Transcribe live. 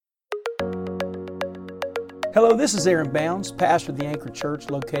Hello, this is Aaron Bounds, pastor of the Anchor Church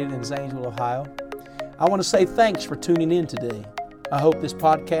located in Zanesville, Ohio. I want to say thanks for tuning in today. I hope this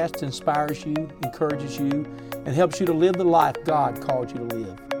podcast inspires you, encourages you, and helps you to live the life God called you to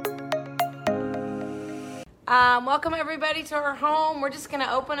live. Welcome everybody to our home. We're just going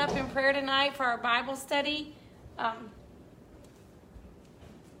to open up in prayer tonight for our Bible study.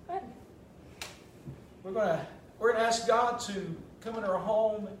 We're gonna ask God to come into our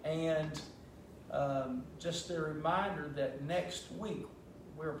home, and just a reminder that next week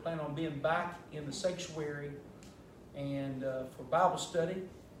we're planning on being back in the sanctuary and for Bible study.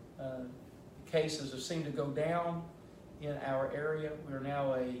 The cases have seemed to go down in our area. We're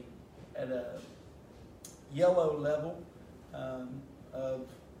now at a yellow level of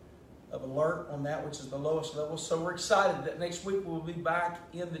alert on that, which is the lowest level. So we're excited that next week we'll be back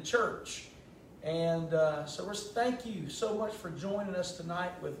in the church. And so thank you so much for joining us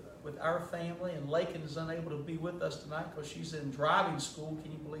tonight with our family. And Lakin is unable to be with us tonight because she's in driving school.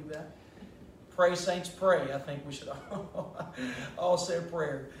 Can you believe that? Pray, saints, pray. I think we should all say a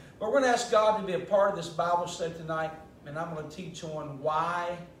prayer. But we're going to ask God to be a part of this Bible study tonight. And I'm going to teach on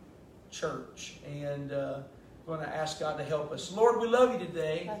why church. And going to ask God to help us. Lord, we love you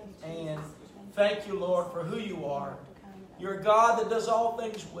today. And thank you, Lord, for who you are. You're a God that does all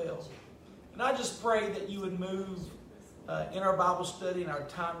things well. And I just pray that you would move in our Bible study and our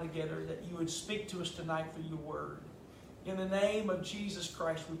time together, that you would speak to us tonight through your word. In the name of Jesus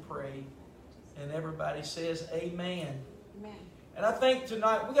Christ we pray. And everybody says amen. Amen. And I think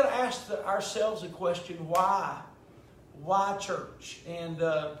tonight we're going to ask ourselves a question, why? Why church? And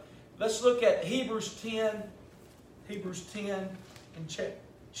let's look at Hebrews 10 and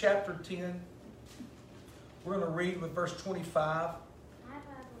chapter 10. We're going to read with verse 25.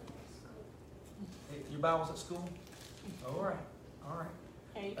 Your Bible's at school? All right.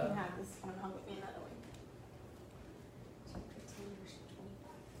 Here, you can have this one. I'll get me another one.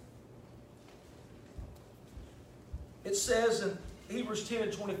 It says in Hebrews 10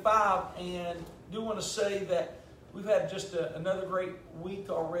 and 25, and I do want to say that we've had just another great week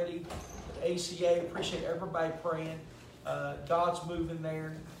already at ACA. Appreciate everybody praying. God's moving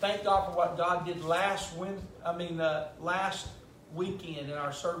there. Thank God for what God did last weekend in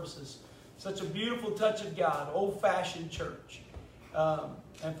our services. Such a beautiful touch of God, old-fashioned church.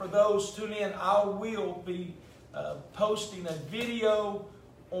 And for those tuning in, I will be posting a video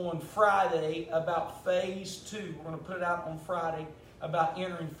on Friday about Phase 2. We're going to put it out on Friday about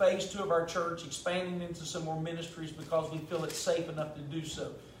entering Phase 2 of our church, expanding into some more ministries because we feel it's safe enough to do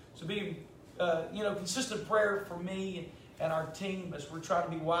so. So be, consistent prayer for me and our team as we're trying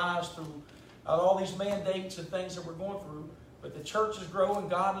to be wise through all these mandates and things that we're going through. But the church is growing,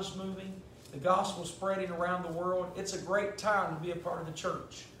 God is moving. The gospel is spreading around the world. It's a great time to be a part of the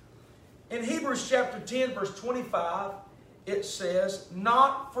church. In Hebrews chapter 10, verse 25, it says,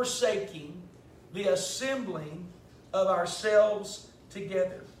 not forsaking the assembling of ourselves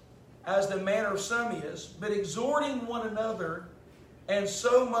together, as the manner of some is, but exhorting one another, and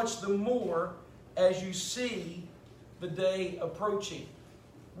so much the more as you see the day approaching.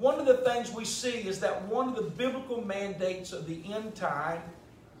 One of the things we see is that one of the biblical mandates of the end time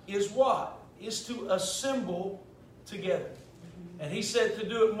is what? Is to assemble together. And he said to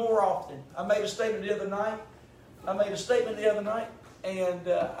do it more often. I made a statement the other night, and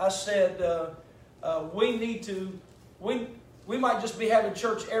I said we might just be having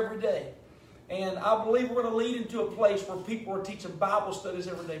church every day. And I believe we're going to lead into a place where people are teaching Bible studies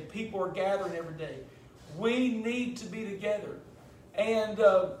every day. People are gathering every day. We need to be together. And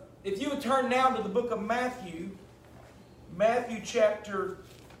if you would turn now to the book of Matthew chapter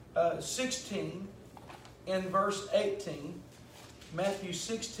 16 and verse 18. Matthew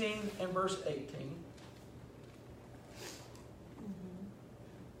 16 and verse 18.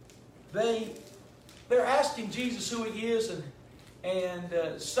 They're asking Jesus who he is,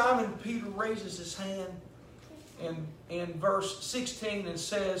 and Simon Peter raises his hand in verse 16 and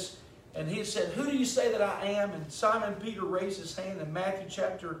says, and he said, who do you say that I am? And Simon Peter raised his hand in Matthew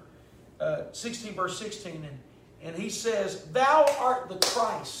chapter 16, verse 16, and he says, thou art the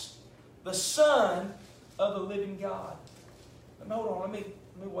Christ, the Son of the living God. Hold on, let me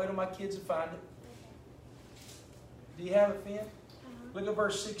wait on my kids to find it. Do you have it, Finn? Look at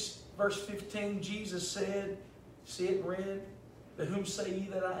verse 15. Jesus said, see it in red, to whom say ye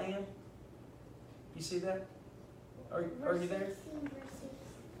that I am? You see that? Are you there?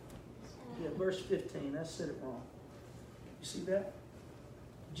 Yeah, verse 15. I said it wrong. You see that?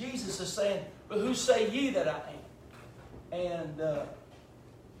 Jesus is saying, but who say ye that I am?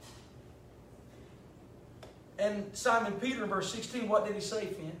 And Simon Peter in verse 16, what did he say,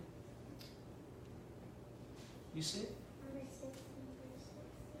 Finn? You see it? Number 6 and verse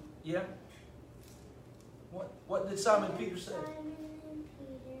 16. Yeah. What did Simon Peter say? Simon and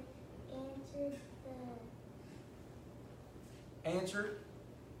Peter Answered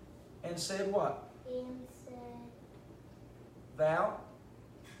and said what? and said, Thou?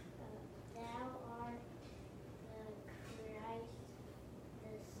 Thou art the Christ,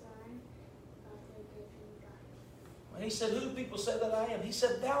 the Son of the living God. When he said, who do people say that I am? He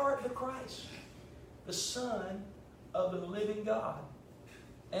said, Thou art the Christ, the Son of the living God.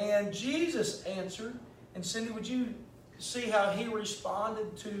 And Jesus answered, and Cindy, would you see how he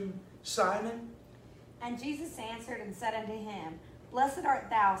responded to Simon? And Jesus answered and said unto him, Blessed art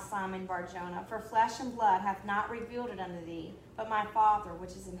thou, Simon Bar-Jonah, for flesh and blood hath not revealed it unto thee, but my Father which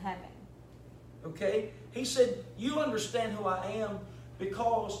is in heaven. Okay? He said, you understand who I am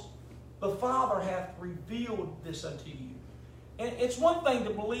because the Father hath revealed this unto you. And it's one thing to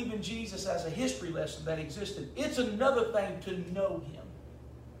believe in Jesus as a history lesson that existed. It's another thing to know him.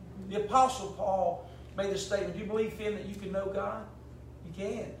 The Apostle Paul made this statement. Do you believe, Finn, that you can know God? You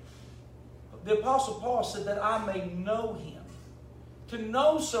can. The Apostle Paul said that I may know him. To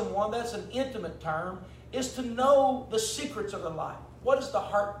know someone, that's an intimate term, is to know the secrets of their life. What is the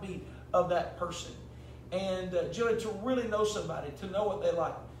heartbeat of that person? And Julie, to really know somebody, to know what they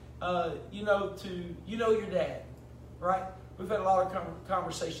like. You know your dad, right? We've had a lot of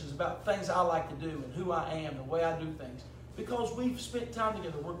conversations about things I like to do and who I am, the way I do things. Because we've spent time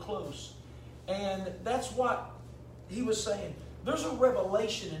together, we're close. And that's what he was saying. There's a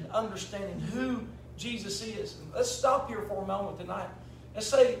revelation in understanding who Jesus is. And let's stop here for a moment tonight and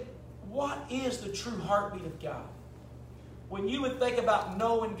say, what is the true heartbeat of God? When you would think about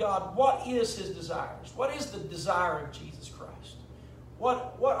knowing God, what is his desires? What is the desire of Jesus Christ?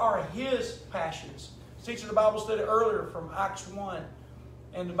 What are his passions? Teaching the Bible study earlier from Acts 1,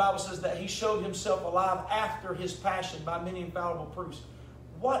 and the Bible says that he showed himself alive after his passion by many infallible proofs.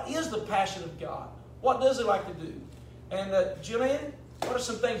 What is the passion of God? What does he like to do? And Jillian, what are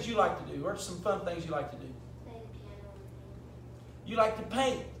some things you like to do? What are some fun things you like to do? Play the piano and paint. You like to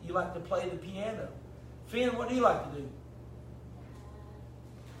paint. You like to play the piano. Finn, what do you like to do?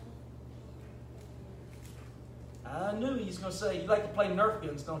 I knew he was going to say you like to play Nerf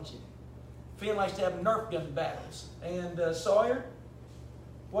guns, don't you? Finn likes to have Nerf gun battles. And Sawyer,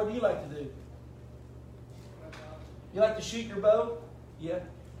 what do you like to do? You like to shoot your bow? Yeah.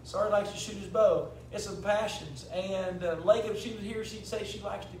 Sawyer likes to shoot his bow. It's some passions. And Lake, if she was here, she'd say she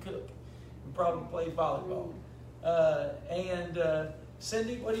likes to cook and probably play volleyball.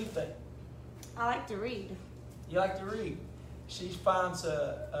 Cindy, what do you think? I like to read. You like to read. She finds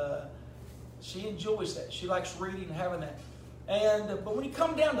she enjoys that. She likes reading and having that. And but when you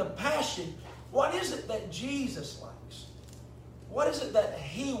come down to passion, what is it that Jesus likes? What is it that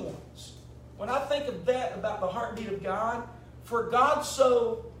he wants? When I think of that about the heartbeat of God, for God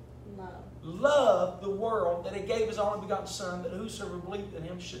so loved the world that he gave his only begotten Son, that whosoever believed in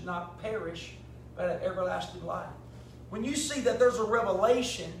him should not perish, but have everlasting life. When you see that there's a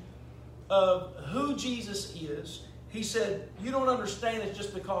revelation of who Jesus is, he said, you don't understand it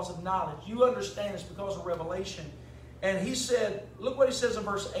just because of knowledge. You understand it's because of revelation. And he said, look what he says in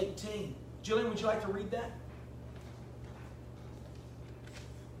verse 18. Jillian, would you like to read that?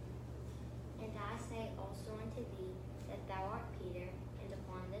 And I say also unto thee, that thou art Peter, and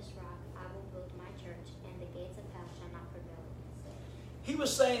upon this rock I will build my church, and the gates of hell shall not prevail against it. He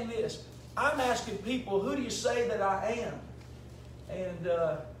was saying this. I'm asking people, who do you say that I am? And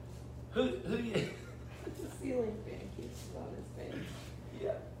who do you... The ceiling fan keeps on his face.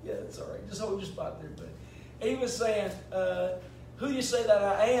 Yeah, that's all right. Just hold your spot there, buddy. He was saying, who do you say that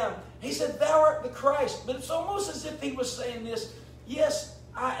I am? He said, thou art the Christ. But it's almost as if he was saying this, yes,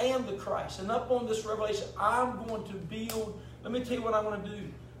 I am the Christ. And up on this revelation, I'm going to build. Let me tell you what I'm going to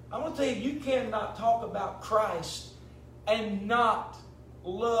do. I'm going to tell you, you cannot talk about Christ and not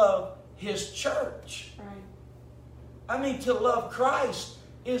love his church. Right. I mean, to love Christ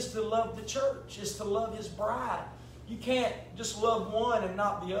is to love the church, is to love his bride. You can't just love one and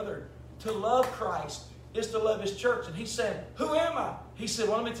not the other. To love Christ is to love his church. And he's saying, who am I? He said,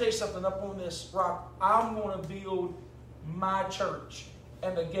 well, let me tell you something. Up on this rock, I'm going to build my church,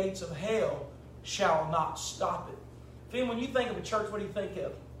 and the gates of hell shall not stop it. Finn, when you think of a church, what do you think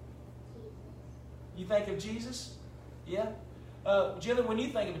of? You think of Jesus? Yeah? Jillian, when you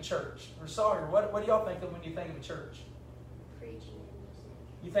think of a church, or Sawyer, what do y'all think of when you think of a church? Preaching and music.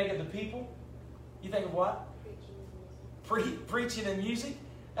 You think of the people? You think of what? Preaching and music. Preaching and music?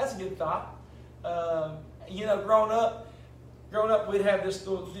 That's a good thought. Growing up, we'd have this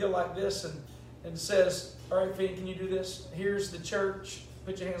little deal like this, and it says, all right, Finn, can you do this? Here's the church.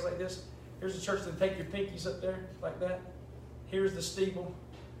 Put your hands like this. Here's the church, then take your pinkies up there like that. Here's the steeple.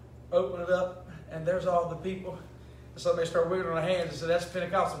 Open it up, and there's all the people. And so they start wiggling their hands and say, that's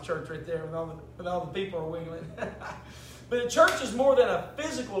Pentecostal church right there, when all the people are wiggling. But the church is more than a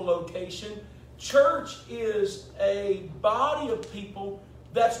physical location. Church is a body of people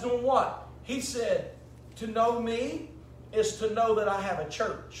that's doing what? He said, to know me is to know that I have a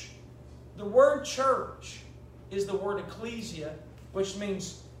church. The word church is the word ecclesia, which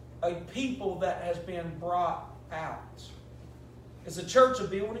means a people that has been brought out. Is the church a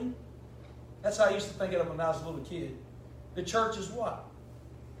building? That's how I used to think of it when I was a little kid. The church is what?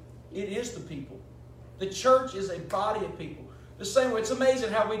 It is the people. The church is a body of people. The same way, it's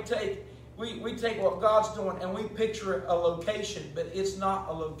amazing how we take what God's doing and we picture a location, but it's not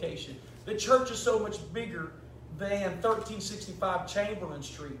a location. The church is so much bigger than 1365 Chamberlain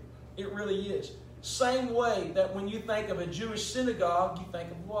Street. It really is. Same way that when you think of a Jewish synagogue, you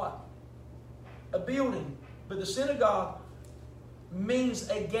think of what? A building. But the synagogue means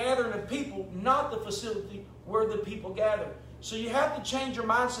a gathering of people, not the facility where the people gather. So you have to change your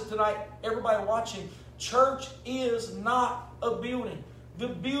mindset tonight, everybody watching. Church is not a building. The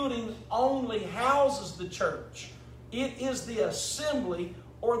building only houses the church. It is the assembly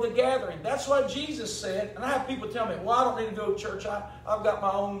or the gathering. That's why Jesus said, and I have people tell me, well, I don't need to go to church. I've got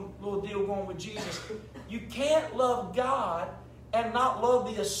my own little deal going with Jesus. You can't love God and not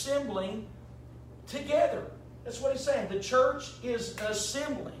love the assembling together. That's what he's saying. The church is an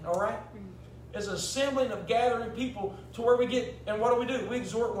assembling, all right? It's an assembling of gathering people to where we get, and what do? We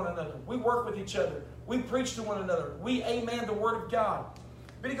exhort one another. We work with each other. We preach to one another. We amen the word of God.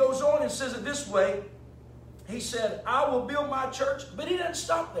 But he goes on and says it this way. He said, I will build my church. But he doesn't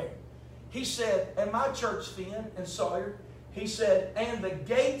stop there. He said, and my church, Finn and Sawyer, he said, and the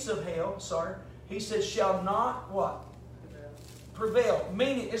gates of hell, he said, shall not what? Prevail.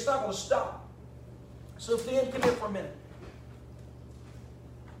 Meaning, it's not going to stop. So Finn, come here for a minute.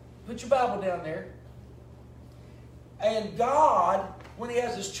 Put your Bible down there. And God, when he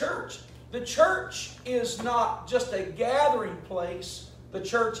has his church, the church is not just a gathering place. The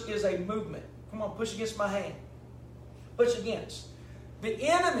church is a movement. Come on, push against my hand. Push against. The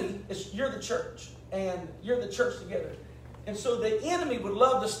enemy is, you're the church. And you're the church together. And so the enemy would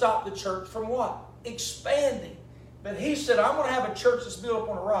love to stop the church from what? Expanding. But he said, I'm going to have a church that's built up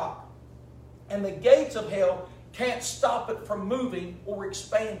on a rock. And the gates of hell can't stop it from moving or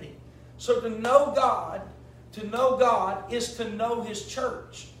expanding. So to know God is to know his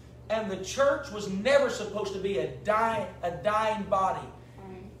church. And the church was never supposed to be a dying body.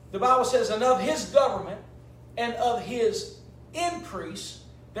 The Bible says, and of his government and of his increase,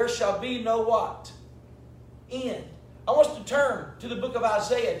 there shall be no what? End. I want us to turn to the book of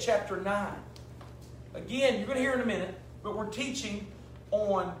Isaiah chapter 9. Again, you're going to hear in a minute, but we're teaching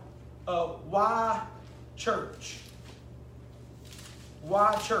on why church.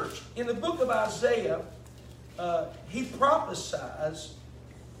 Why church? In the book of Isaiah, he prophesies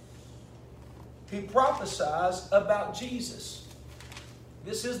about Jesus.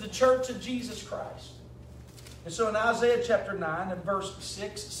 This is the church of Jesus Christ. And so in Isaiah chapter 9 and verse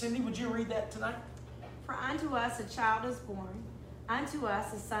 6, Cindy, would you read that tonight? For unto us a child is born, unto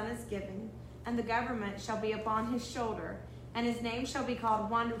us a son is given, and the government shall be upon his shoulder, and his name shall be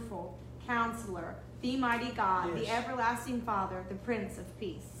called Wonderful, Counselor, the Mighty God, the Everlasting Father, the Prince of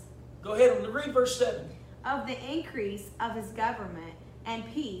Peace. Go ahead and read verse 7. Of the increase of his government and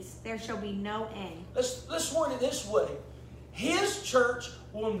peace there shall be no end. Let's word it this way. His church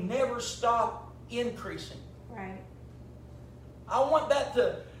will never stop increasing. Right. I want that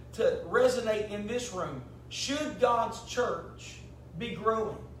to resonate in this room. Should God's church be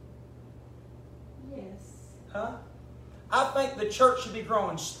growing? Yes. Huh? I think the church should be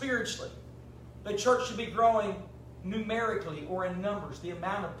growing spiritually. The church should be growing numerically or in numbers, the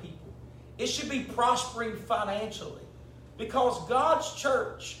amount of people. It should be prospering financially. Because God's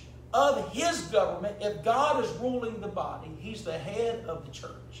church, of his government, if God is ruling the body, he's the head of the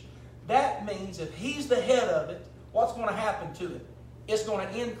church. That means if he's the head of it, what's going to happen to it? It's going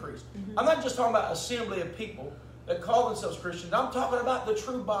to increase. Mm-hmm. I'm not just talking about assembly of people that call themselves Christians. I'm talking about the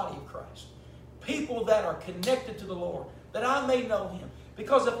true body of Christ. People that are connected to the Lord, that I may know him.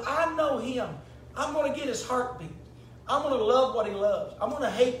 Because if I know him, I'm going to get his heartbeat. I'm going to love what he loves. I'm going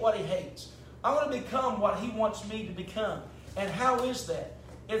to hate what he hates. I'm going to become what he wants me to become. And how is that?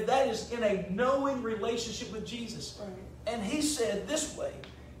 If that is in a knowing relationship with Jesus. Right. And he said this way.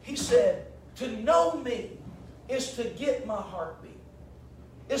 He said, to know me is to get my heartbeat.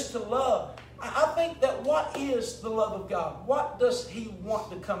 Is to love. I think that what is the love of God? What does he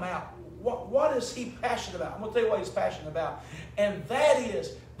want to come out? What is he passionate about? I'm going to tell you what he's passionate about. And that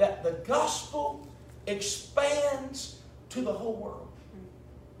is that the gospel expands to the whole world.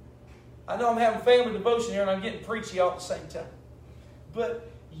 I know I'm having family devotion here and I'm getting preachy all at the same time.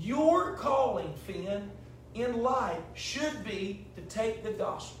 But your calling, Finn, in life should be to take the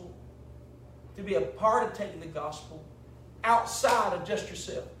gospel, to be a part of taking the gospel outside of just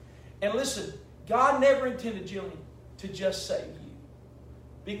yourself. And listen, God never intended, Jillian, to just save you,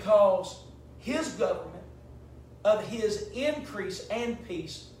 because His government, of His increase and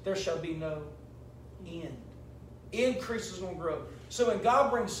peace, there shall be no end. Increase is going to grow. So when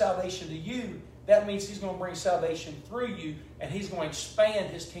God brings salvation to you, that means He's going to bring salvation through you, and He's going to expand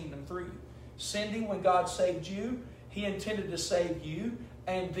His kingdom through you. Cindy, when God saved you, He intended to save you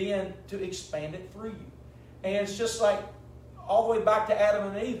and then to expand it through you. And it's just like all the way back to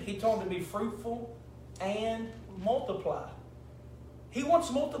Adam and Eve. He told them to be fruitful and multiply. He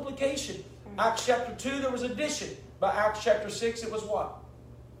wants multiplication. Acts chapter 2, there was addition. By Acts chapter 6, it was what?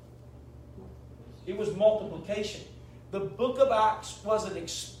 It was multiplication. The book of Acts was an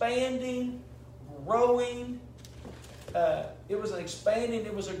expanding, growing, it was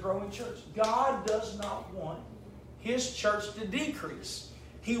a growing church. God does not want His church to decrease.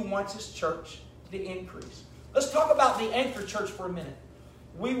 He wants His church to increase. Let's talk about the anchor church for a minute.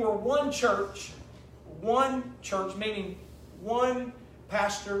 We were one church, meaning one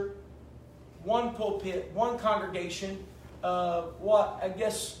pastor, one pulpit, one congregation, a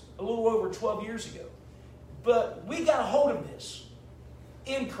little over 12 years ago. But we got a hold of this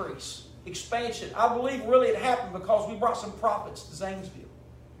increase, expansion. I believe really it happened because we brought some prophets to Zanesville.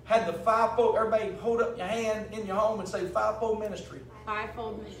 Had the fivefold, everybody hold up your hand in your home and say fivefold ministry.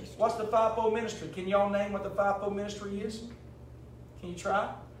 Fivefold ministry. What's the fivefold ministry? Can y'all name what the fivefold ministry is? Can you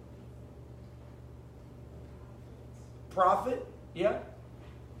try? Prophet, yeah.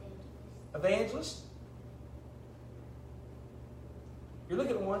 Evangelist. You're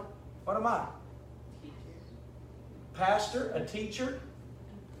looking at one. What am I? Pastor, a teacher.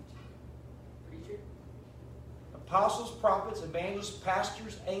 Preacher. Apostles, prophets, evangelists,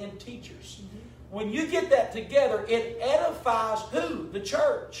 pastors, and teachers. When you get that together, it edifies who? The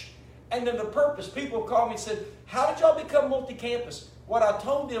church. And then the purpose. People call me and said, how did y'all become multi-campus? What I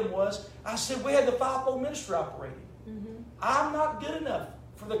told them was, I said, we had the fivefold ministry operating. I'm not good enough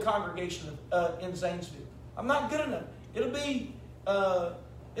for the congregation in Zanesville. I'm not good enough. It'll be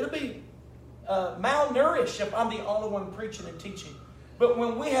malnourished if I'm the only one preaching and teaching. But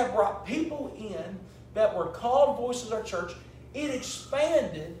when we have brought people in that were called voices of our church, it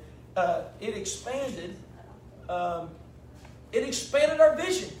expanded our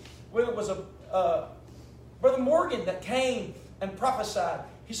vision. Whether it was Brother Morgan that came and prophesied,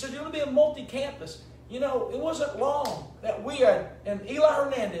 he said, you're going to be a multi-campus. You know, it wasn't long that we had, and Eli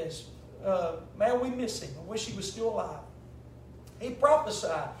Hernandez, man, we miss him. I wish he was still alive. He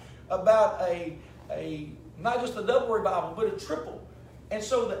prophesied about a not just a double revival, but a triple. And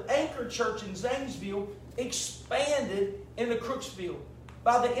so the anchor church in Zanesville expanded into Crooksville.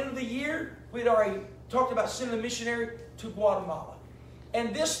 By the end of the year, we'd already talked about sending a missionary to Guatemala.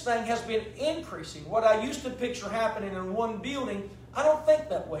 And this thing has been increasing. What I used to picture happening in one building, I don't think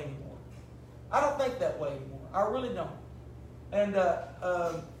that way anymore. I really don't. And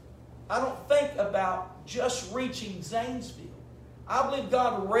I don't think about just reaching Zanesville. I believe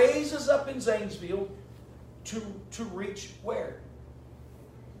God raises up in Zanesville to reach where?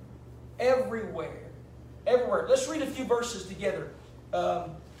 Everywhere. Everywhere. Let's read a few verses together.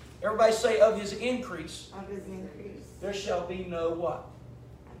 Everybody say, of His increase. Of His increase. There shall be no what?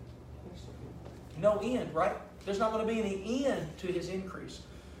 No end, right? There's not going to be any end to His increase.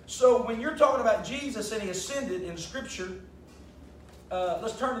 So when you're talking about Jesus and He ascended in Scripture,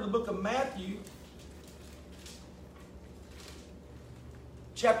 let's turn to the book of Matthew,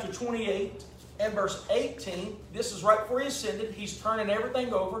 chapter 28 and verse 18. This is right before He ascended. He's turning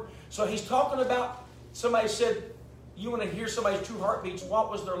everything over. So He's talking about, somebody said, you want to hear somebody's true heartbeats. What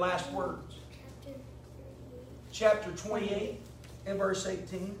was their last words? Chapter 28 and verse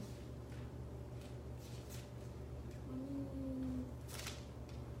 18.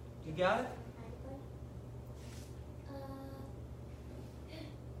 You got it?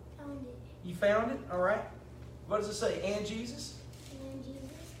 Found it. You found it? All right. What does it say? And Jesus? And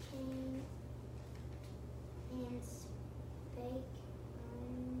Jesus came and spake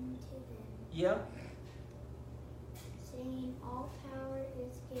unto them, Yeah. saying, all power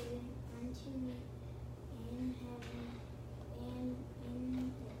is given unto me in heaven and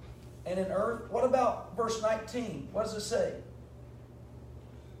in earth. And in earth. What about verse 19? What does it say?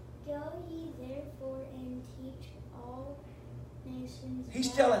 Go ye therefore and teach all nations.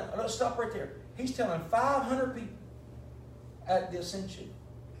 He's telling, let's stop right there. He's telling 500 people at the ascension.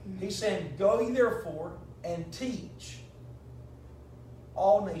 He's saying, go ye therefore and teach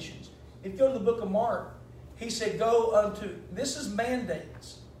all nations. If you go to the book of Mark, he said, go unto, this is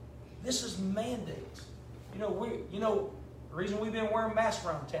mandates. This is mandates. The reason we've been wearing masks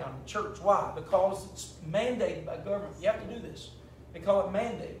around town in church, why? Because it's mandated by government. You have to do this. They call it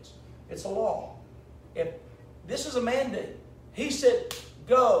mandates. It's a law. If this is a mandate, he said,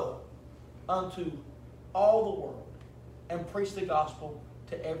 go unto all the world and preach the gospel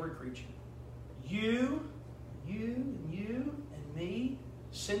to every creature. You, and me,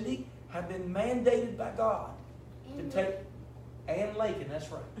 Cindy, have been mandated by God to take, Ann Lakin, that's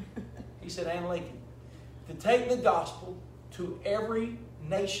right. He said Ann Lakin. To take the gospel to every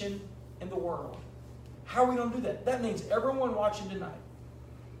nation in the world. How are we going to do that? That means everyone watching tonight,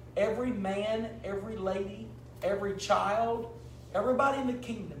 every man, every lady, every child, everybody in the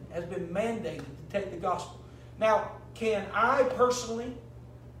kingdom has been mandated to take the gospel. Now, can I personally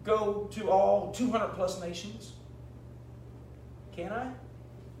go to all 200 plus nations? Can I?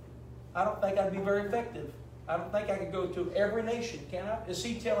 I don't think I'd be very effective. I don't think I could go to every nation, can I? Is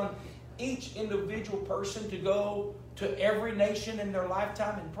he telling each individual person to go to every nation in their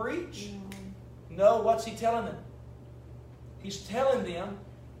lifetime and preach? No, what's he telling them? He's telling them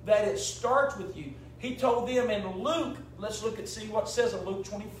that it starts with you. He told them in Luke, let's look and see what it says in Luke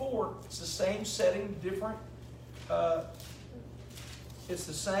 24. It's the same setting, different. It's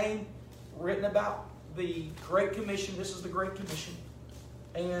the same, written about the Great Commission. This is the Great Commission.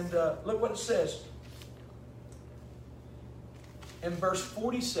 And look what it says. In verse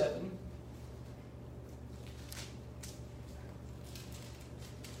 47,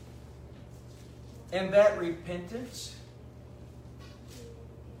 and that repentance.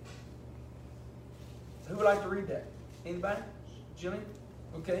 Who would like to read that? Anybody? Jillian?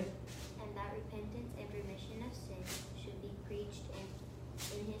 Okay. And that repentance and remission of sin should be preached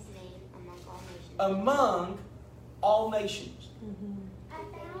in his name among all nations. Among all nations. I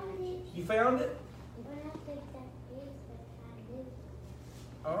found it. You found it?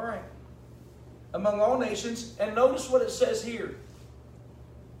 All right. Among all nations. And notice what it says here.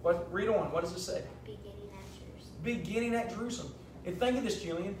 Read on. What does it say? Beginning at Jerusalem. Beginning at Jerusalem. And think of this,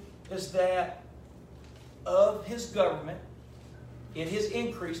 Julian, is that of his government, in his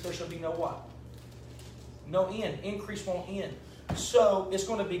increase, there shall be no what? No end. Increase won't end. So it's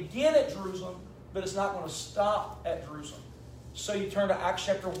going to begin at Jerusalem, but it's not going to stop at Jerusalem. So you turn to Acts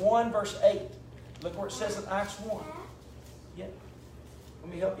chapter 1, verse 8. Look where it says in Acts 1. Yeah.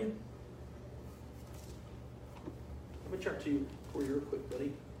 Let me help you. Let me turn to you for you real quick,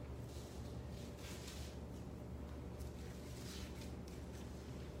 buddy.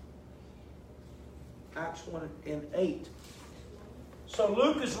 Acts 1 and 8. So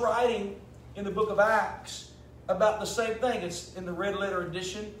Luke is writing in the book of Acts about the same thing. It's in the red letter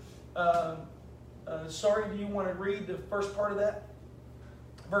edition. Sorry, do you want to read the first part of that?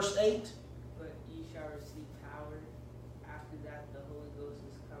 Verse 8. But ye shall receive power. After that the Holy Ghost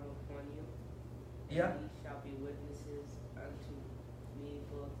is come upon you. And Yeah. ye shall be witnesses unto me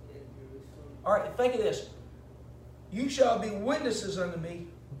both in Jerusalem. All right, think of this. You shall be witnesses unto me,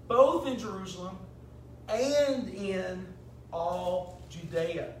 both in Jerusalem and in all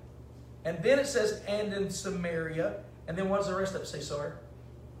Judea. And then it says, and in Samaria. And then what's the rest of it say, sorry?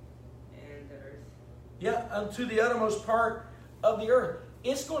 And the earth. Yeah, unto the uttermost part of the earth.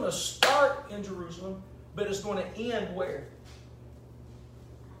 It's going to start in Jerusalem, but it's going to end where?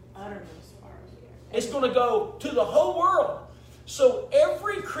 Uttermost part of the earth. It's going to go to the whole world. So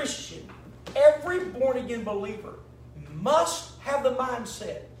every Christian, every born-again believer must have the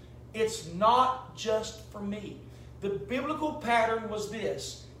mindset, it's not just for me. The biblical pattern was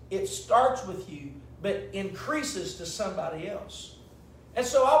this. It starts with you, but increases to somebody else. And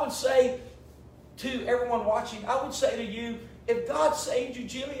so I would say to everyone watching, I would say to you, if God saved you,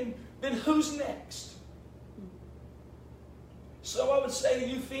 Jillian, then who's next? So I would say to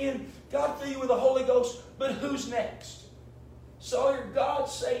you, Finn, God filled you with the Holy Ghost, but who's next? Sawyer, God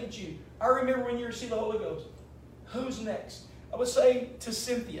saved you. I remember when you received the Holy Ghost. Who's next? I would say to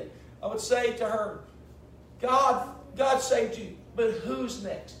Cynthia, I would say to her, God saved you, but who's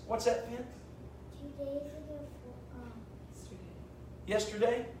next? What's that, Finn? 2 days ago,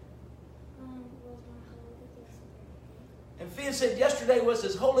 Yesterday? was my Holy Ghost birthday. And Finn said yesterday was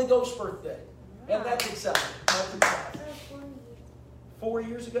his Holy Ghost birthday. And that's exciting. That's exciting. 4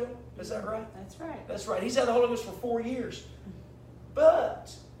 years ago? Is that right? That's right. That's right. He's had the Holy Ghost for 4 years.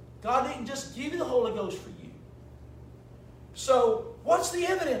 But God didn't just give you the Holy Ghost for you. So what's the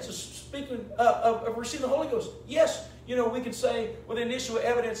evidence of speaking of receiving the Holy Ghost? Yes, we can say with initial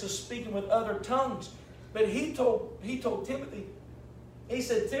evidence of speaking with other tongues. But he told Timothy, He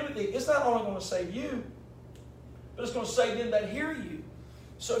said, Timothy, it's not only going to save you, but it's going to save them that hear you.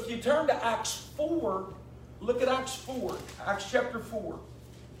 So if you turn to Acts 4, look at Acts 4, Acts chapter 4.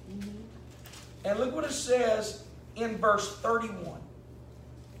 Mm-hmm. And look what it says in verse 31.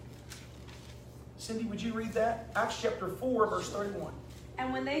 Cindy, would you read that? Acts chapter 4, verse 31.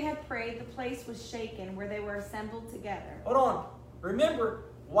 And when they had prayed, the place was shaken where they were assembled together. Hold on. Remember,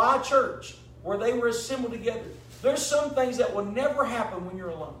 why church? Where they were assembled together. There's some things that will never happen when you're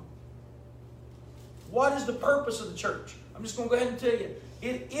alone. What is the purpose of the church? I'm just going to go ahead and tell you.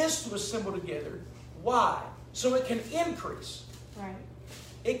 It is to assemble together. Why? So it can increase. Right.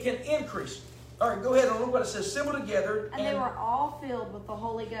 It can increase. All right, go ahead and look what it says. Assemble together. And they were all filled with the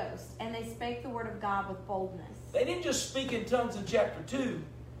Holy Ghost, and they spake the word of God with boldness. They didn't just speak in tongues in chapter 2,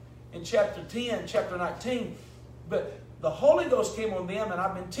 in chapter 10, chapter 19, but the Holy Ghost came on them, and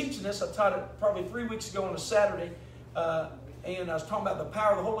I've been teaching this. I taught it probably 3 weeks ago on a Saturday, and I was talking about the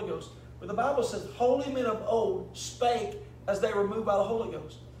power of the Holy Ghost. But the Bible says, holy men of old spake as they were moved by the Holy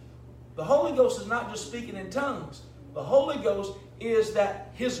Ghost. The Holy Ghost is not just speaking in tongues. The Holy Ghost is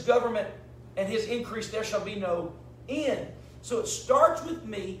that His government and His increase, there shall be no end. So it starts with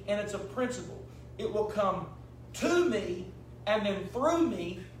me, and it's a principle. It will come to me, and then through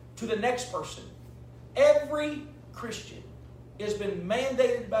me to the next person. Every Christian has been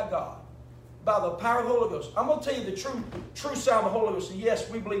mandated by God, by the power of the Holy Ghost. I'm going to tell you the true sound of the Holy Ghost. And yes,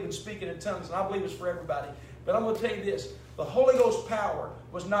 we believe in speaking in tongues, and I believe it's for everybody. But I'm going to tell you this. The Holy Ghost power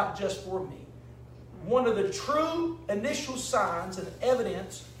was not just for me. One of the true initial signs and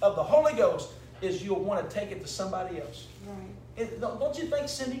evidence of the Holy Ghost is you'll want to take it to somebody else. Right. Don't you think,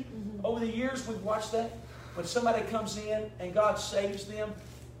 Cindy? Mm-hmm. Over the years we've watched that. When somebody comes in and God saves them,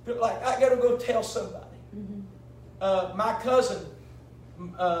 they're like, I got to go tell somebody. Mm-hmm. My cousin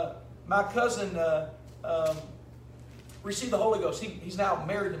received the Holy Ghost. He's now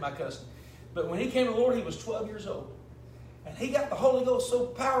married to my cousin. But when he came to the Lord, he was 12 years old. And he got the Holy Ghost so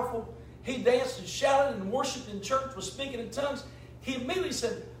powerful, he danced and shouted and worshiped in church, was speaking in tongues. He immediately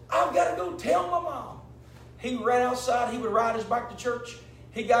said, I've got to go tell my mom. He ran outside. He would ride his bike to church.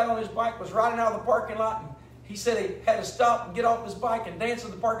 He got on his bike, was riding out of the parking lot, and he said he had to stop and get off his bike and dance in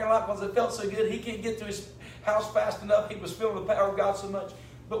the parking lot because it felt so good. He can't get to his house fast enough. He was feeling the power of God so much.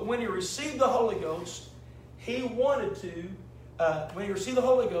 But when he received the Holy Ghost, he wanted to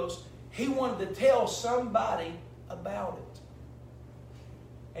tell somebody about it.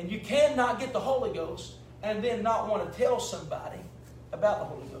 And you cannot get the Holy Ghost and then not want to tell somebody about the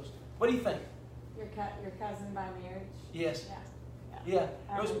Holy Ghost. What do you think? Your cousin by marriage? Yes. Yeah.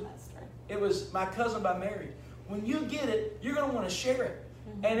 It was my cousin by marriage. When you get it, you're going to want to share it.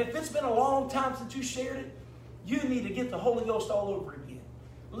 Mm-hmm. And if it's been a long time since you shared it, you need to get the Holy Ghost all over again.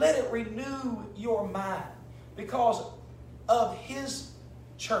 Let it renew your mind. Because of His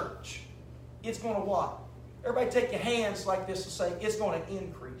church, it's going to what? Everybody take your hands like this and say, it's going to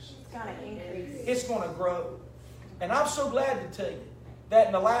increase. It's going to increase. It's going to grow. And I'm so glad to tell you that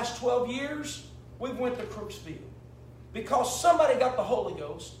in the last 12 years, we went to Crooksville. Because somebody got the Holy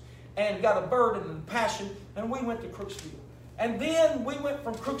Ghost and got a burden and passion, and we went to Crooksville. And then we went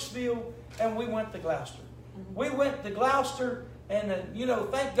from Crooksville and we went to Gloucester. Mm-hmm. We went to Gloucester, and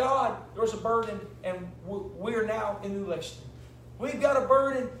thank God there was a burden, and we're now in New Lexington. We've got a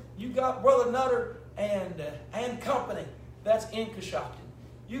burden. You got Brother Nutter and company that's in Coshocton.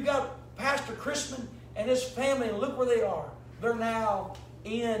 You got Pastor Chrisman and his family, and look where they are. They're now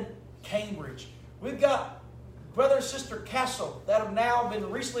in Cambridge. We've got Brother and Sister Castle that have now been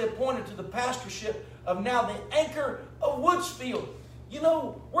recently appointed to the pastorship of now the Anchor of Woodsfield.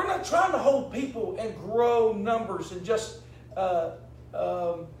 We're not trying to hold people and grow numbers and just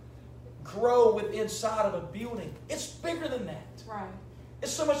grow inside of a building. It's bigger than that. Right.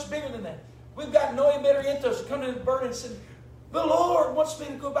 It's so much bigger than that. We've got Noe Mederientos come to the burden and said, the Lord wants me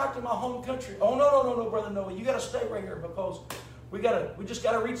to go back to my home country. Oh, no, Brother Noah. You got to stay right here because we just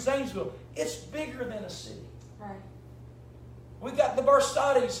got to reach Zanesville. It's bigger than a city. Right. We got the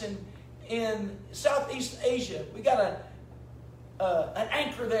Barsatis in Southeast Asia. We got an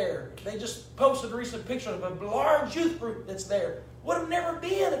anchor there. They just posted a recent picture of a large youth group that's there. Would have never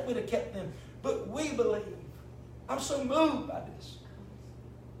been if we'd have kept them. But we believe. I'm so moved by this.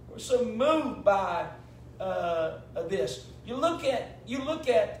 We're so moved by this. You look at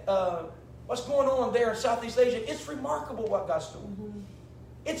what's going on there in Southeast Asia. It's remarkable what God's doing. Mm-hmm.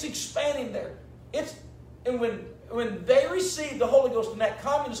 It's expanding there. And when they received the Holy Ghost in that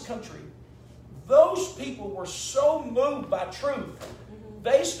communist country, those people were so moved by truth. Mm-hmm.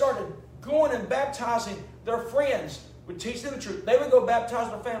 They started going and baptizing their friends. Would teach them the truth. They would go baptize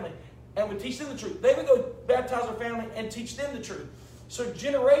their family and would teach them the truth. They would go baptize their family and teach them the truth. So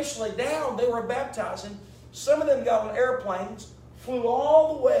generationally down, they were baptizing. Some of them got on airplanes, flew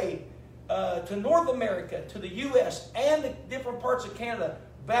all the way to North America, to the U.S., and the different parts of Canada,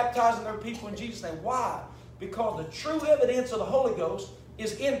 baptizing their people in Jesus' name. Why? Because the true evidence of the Holy Ghost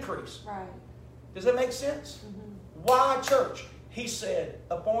is increase. Right. Does that make sense? Why church? He said,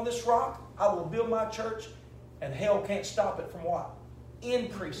 upon this rock, I will build my church, and hell can't stop it from what?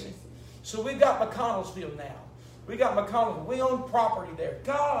 Increasing. So we've got McConnellsville now. We got McConnellsville. We own property there.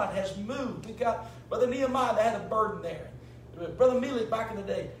 God has moved. We got Brother Nehemiah that had a burden there. Brother Mealy back in the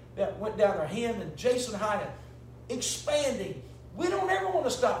day that went down there. Him and Jason Hyden. Expanding. We don't ever want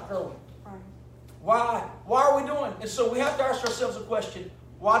to stop growing. Right. Why? Why are we doing? And so we have to ask ourselves a question.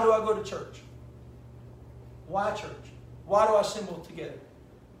 Why do I go to church? Why church? Why do I assemble together?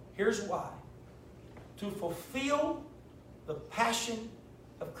 Here's why. To fulfill the passion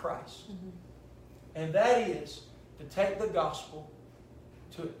of Christ. And that is to take the gospel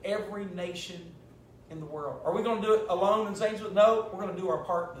to every nation in the world. Are we going to do it alone in Zanesville? No, we're going to do our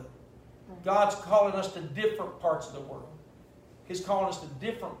part though. God's calling us to different parts of the world. He's calling us to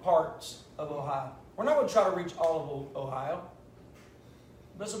different parts of Ohio. We're not going to try to reach all of Ohio.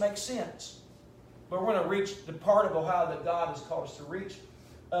 It doesn't make sense. But we're going to reach the part of Ohio that God has called us to reach.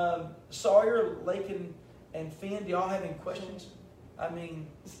 Sawyer, Lakin, and Finn, do y'all have any questions? I mean,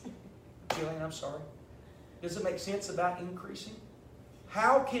 Jillian, I'm sorry. Does it make sense about increasing?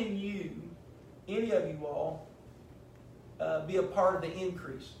 How can you, any of you all, be a part of the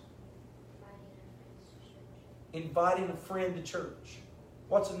increase? Inviting a friend to church.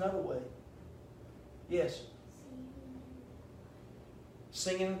 What's another way? Yes.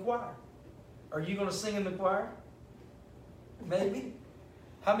 Singing in the choir. Are you going to sing in the choir? Maybe.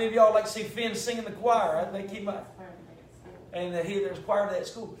 How many of y'all like to see Finn sing in the choir? I think he might. And there's choir day at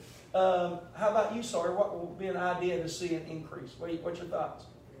school. How about you, Sawyer? What would be an idea to see an increase? What's your thoughts?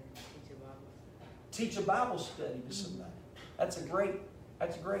 Teach a Bible study to somebody. That's great.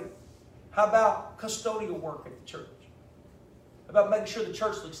 How about custodial work at the church? How about making sure the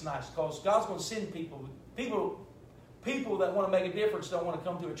church looks nice? Because God's going to send people. People that want to make a difference don't want to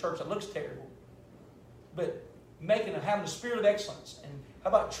come to a church that looks terrible. But having a spirit of excellence. And how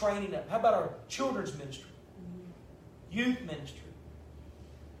about training up? How about our children's ministry? Youth ministry?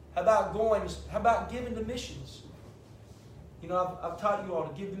 How about giving to missions? You know, I've taught you all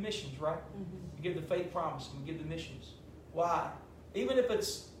to give the missions, right? You give the faith promise and we give the missions. Why? Even if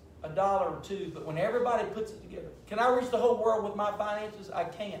it's $1 or $2, but when everybody puts it together. Can I reach the whole world with my finances? I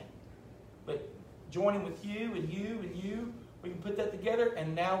can't. But joining with you and you and you, we can put that together,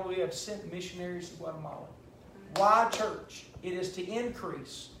 and now we have sent missionaries to Guatemala. Why church? It is to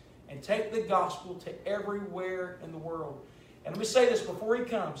increase and take the gospel to everywhere in the world. And let me say this before he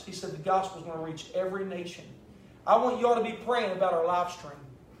comes. He said the gospel is going to reach every nation. I want you all to be praying about our live stream.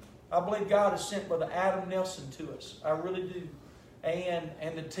 I believe God has sent Brother Adam Nelson to us. I really do.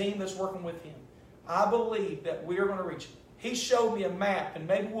 And the team that's working with him. I believe that we are going to reach. He showed me a map, and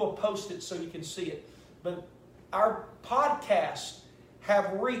maybe we'll post it so you can see it. But our podcasts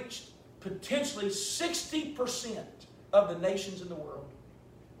have reached potentially 60% of the nations in the world.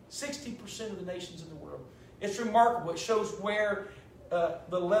 60% of the nations in the world. It's remarkable. It shows where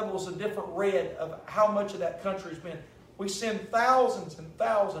the levels of different red of how much of that country has been. We send thousands and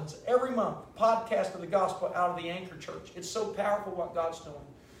thousands every month, podcast of the gospel out of the Anchor Church. It's so powerful what God's doing.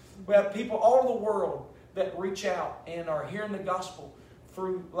 We have people all over the world that reach out and are hearing the gospel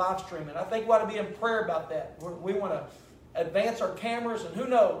through live streaming. I think we ought to be in prayer about that. We want to advance our cameras, and who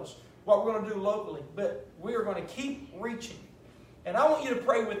knows what we're going to do locally. But we are going to keep reaching. And I want you to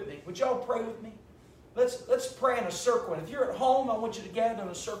pray with me. Would y'all pray with me? Let's pray in a circle. And if you're at home, I want you to gather in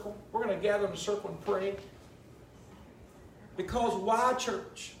a circle. We're going to gather in a circle and pray. Because why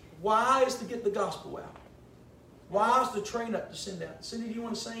church? Why is to get the gospel out? Why is the train up to send out? Cindy, do you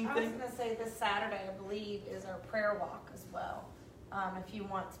want to say anything? I was going to say this Saturday, I believe, is our prayer walk as well. If you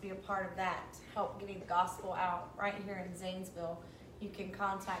want to be a part of that, help getting the gospel out right here in Zanesville, you can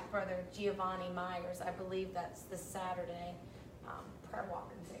contact Brother Giovanni Myers. I believe that's this Saturday, prayer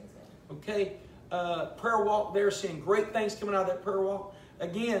walk in Zanesville. Okay, prayer walk there, seeing great things coming out of that prayer walk.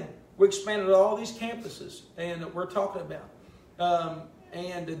 Again, we expanded all these campuses, and we're talking about.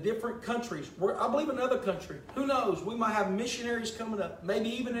 And the different countries. I believe another country. Who knows? We might have missionaries coming up. Maybe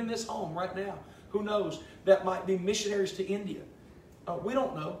even in this home right now. Who knows? That might be missionaries to India. We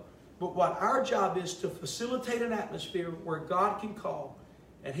don't know. But what our job is to facilitate an atmosphere where God can call.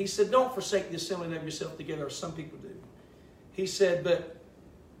 And he said, don't forsake the assembling of yourself together, as some people do. He said, but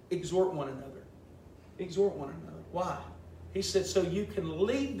exhort one another. Exhort one another. Why? He said, so you can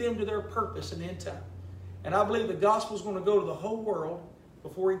lead them to their purpose in the end time. And I believe the gospel is going to go to the whole world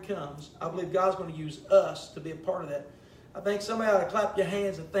before He comes. I believe God's going to use us to be a part of that. I think somebody ought to clap your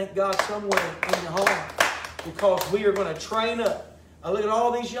hands and thank God somewhere in your home, because we are going to train up. I look at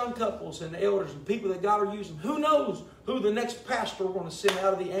all these young couples and elders and people that God are using. Who knows who the next pastor we're going to send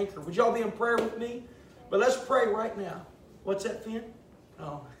out of the Anchor? Would y'all be in prayer with me? But let's pray right now. What's that, Finn?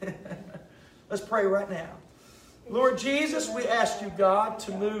 Oh. Let's pray right now. Lord Jesus, we ask You, God,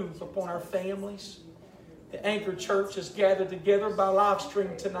 to move upon our families. The Anchor Church is gathered together by live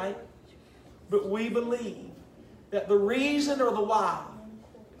stream tonight. But we believe that the reason or the why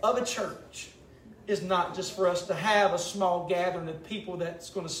of a church is not just for us to have a small gathering of people that's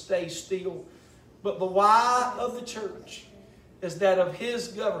going to stay still. But the why of the church is that of His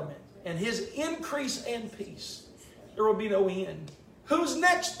government and His increase and peace. There will be no end. Who's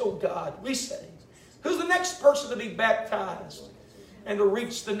next, oh God, we say? Who's the next person to be baptized and to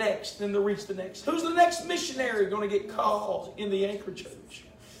reach the next and to reach the next? Who's the next missionary going to get called in the Anchor Church?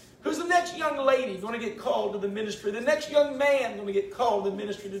 Who's the next young lady going to get called to the ministry? The next young man going to get called to the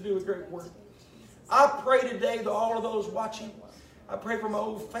ministry to do a great work? I pray today to all of those watching. I pray for my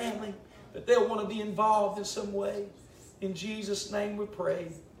whole family that they'll want to be involved in some way. In Jesus' name we pray.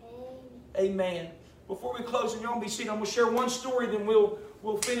 Amen. Before we close, and y'all be seated, I'm going to share one story, then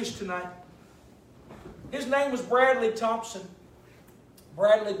we'll finish tonight. His name was Bradley Thompson.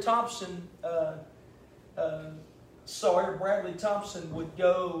 Bradley Thompson, Bradley Thompson would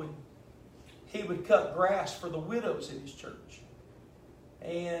go and he would cut grass for the widows in his church.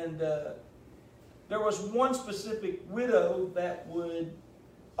 And there was one specific widow that would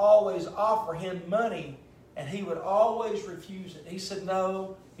always offer him money, and he would always refuse it. He said,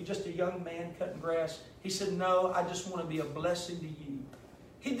 no, he's just a young man cutting grass. He said, no, I just want to be a blessing to you.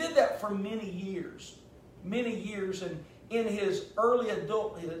 He did that for many years, and in his early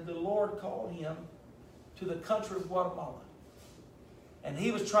adulthood, the Lord called him to the country of Guatemala. And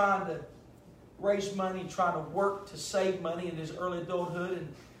he was trying to raise money, trying to work to save money in his early adulthood,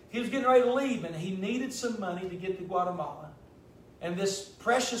 and he was getting ready to leave, and he needed some money to get to Guatemala. And this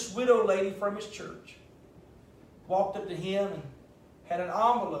precious widow lady from his church walked up to him and had an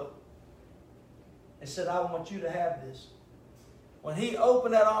envelope and said, I want you to have this. When he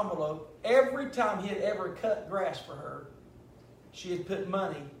opened that envelope, every time he had ever cut grass for her, she had put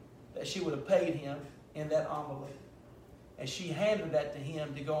money that she would have paid him in that envelope. And she handed that to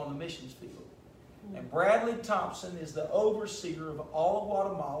him to go on the missions field. And Bradley Thompson is the overseer of all of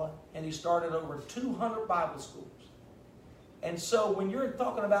Guatemala, and he started over 200 Bible schools. And so when you're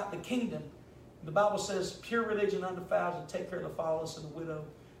talking about the kingdom, the Bible says pure religion undefiled and take care of the fatherless and the widow.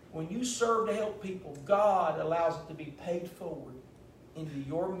 When you serve to help people, God allows it to be paid forward into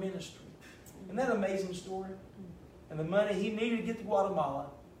your ministry. Isn't that an amazing story? And the money he needed to get to Guatemala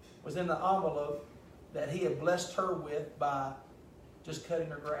was in the envelope that he had blessed her with by just cutting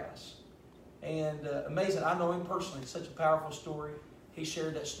her grass. And amazing. I know him personally. It's such a powerful story. He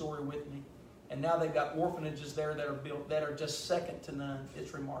shared that story with me. And now they've got orphanages there that are built that are just second to none.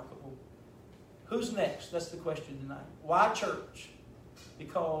 It's remarkable. Who's next? That's the question tonight. Why church?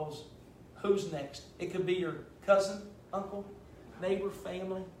 Because who's next? It could be your cousin, uncle, neighbor,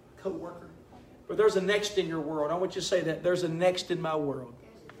 family, co-worker. But there's a next in your world. I want you to say that. There's a next in my world.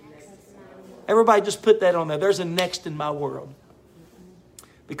 Everybody just put that on there. There's a next in my world.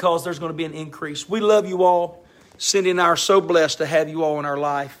 Because there's going to be an increase. We love you all. Cindy and I are so blessed to have you all in our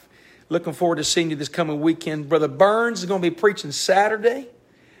life. Looking forward to seeing you this coming weekend. Brother Burns is going to be preaching Saturday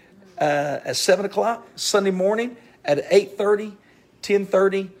at 7 o'clock, Sunday morning at 8:30,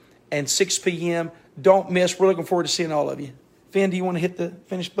 10:30, and 6 p.m. Don't miss. We're looking forward to seeing all of you. Finn, do you want to hit the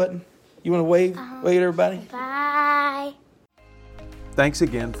finish button? You want to wave? Wave at everybody? Bye. Thanks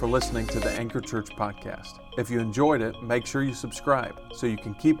again for listening to the Anchor Church podcast. If you enjoyed it, make sure you subscribe so you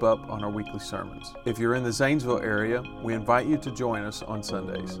can keep up on our weekly sermons. If you're in the Zanesville area, we invite you to join us on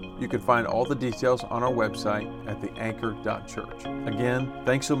Sundays. You can find all the details on our website at theanchor.church. Again,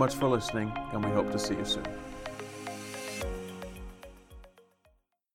 thanks so much for listening, and we hope to see you soon.